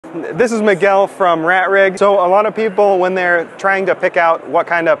This is Miguel from Ratrig. So a lot of people, when they're trying to pick out what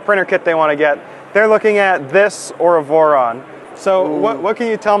kind of printer kit they want to get, they're looking at this or a Voron. So what can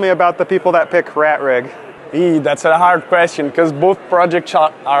you tell me about the people that pick Ratrig? That's a hard question because both projects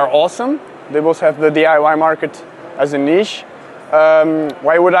are awesome. They both have the DIY market as a niche.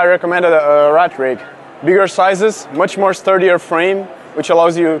 Why would I recommend a Ratrig? Bigger sizes, much more sturdier frame, which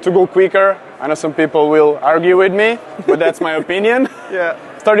allows you to go quicker. I know some people will argue with me, but that's my opinion. Yeah.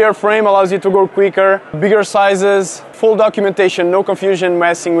 Sturdier frame allows you to go quicker. Bigger sizes, full documentation, no confusion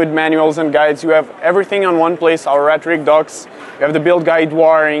messing with manuals and guides. You have everything on one place, our Ratrig docs. You have the build guide,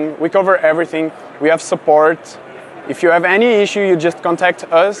 wiring. We cover everything. We have support. If you have any issue, you just contact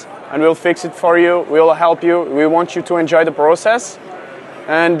us and we'll fix it for you. We'll help you. We want you to enjoy the process.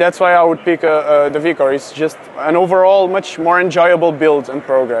 And that's why I would pick the VCore. It's just an overall much more enjoyable build and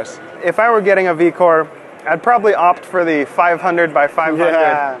progress. If I were getting a VCore, I'd probably opt for the 500 by 500.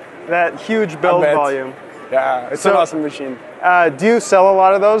 Yeah. That huge build volume. Yeah, it's an awesome machine. Do you sell a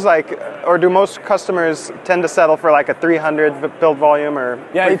lot of those, or do most customers tend to settle for like a 300 build volume or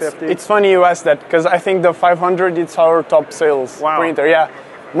 350? It's funny you ask that because I think the 500 is our top sales printer. Yeah,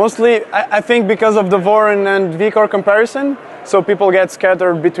 mostly I think because of the Voron and VCore comparison, so people get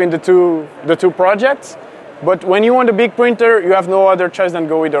scattered between the two projects. But when you want a big printer, you have no other choice than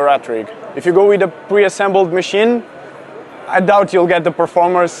go with a Ratrig. If you go with a pre-assembled machine, I doubt you'll get the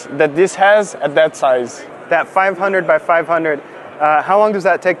performance that this has at that size. That 500 by 500, how long does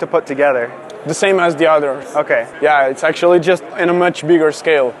that take to put together? The same as the others. Okay. Yeah, it's actually just in a much bigger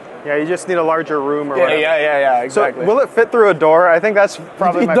scale. Yeah, you just need a larger room or whatever. Yeah, exactly. So will it fit through a door? I think that's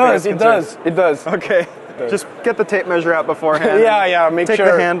probably my biggest concern. It does. Okay. Just get the tape measure out beforehand. Make sure. Take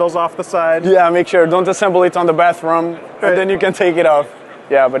the handles off the side. Yeah, make sure. Don't assemble it on the bathroom, and then you can take it off.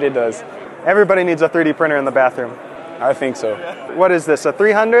 Yeah, but it does. Everybody needs a 3D printer in the bathroom. I think so. What is this, a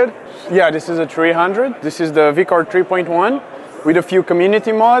 300? Yeah, this is a 300. This is the VCore 3.1 with a few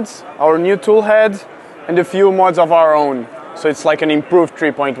community mods, our new tool head, and a few mods of our own. So it's like an improved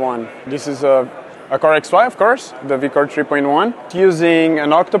 3.1. This is a Core XY, of course, the VCore 3.1. Using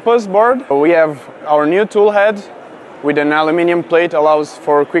an octopus board, we have our new tool head with an aluminum plate, allows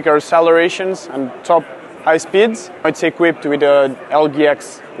for quicker accelerations and top high speeds. It's equipped with a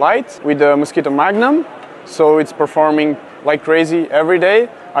LGX light with a Mosquito Magnum, so it's performing like crazy every day.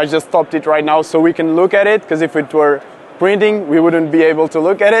 I just stopped it right now so we can look at it, because if it were printing, we wouldn't be able to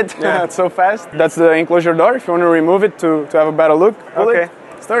look at it. It's so fast. That's the enclosure door. If you want to remove it to have a better look. Okay.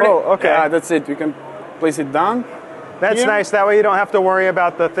 Start it. Oh, okay. Yeah, that's it. You can place it down. That's nice. That way you don't have to worry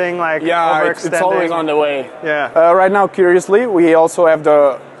about the thing overextending. It's always on the way. Yeah. Right now, curiously, we also have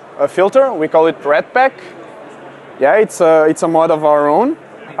a filter. We call it Red Pack. Yeah, it's a mod of our own.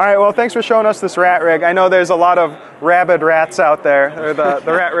 All right, well, thanks for showing us this Ratrig. I know there's a lot of rabid rats out there, or the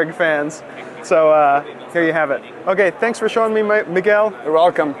Ratrig fans. So here you have it. Okay, thanks for showing me, Miguel. You're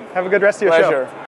welcome. Have a good rest of your show. Pleasure.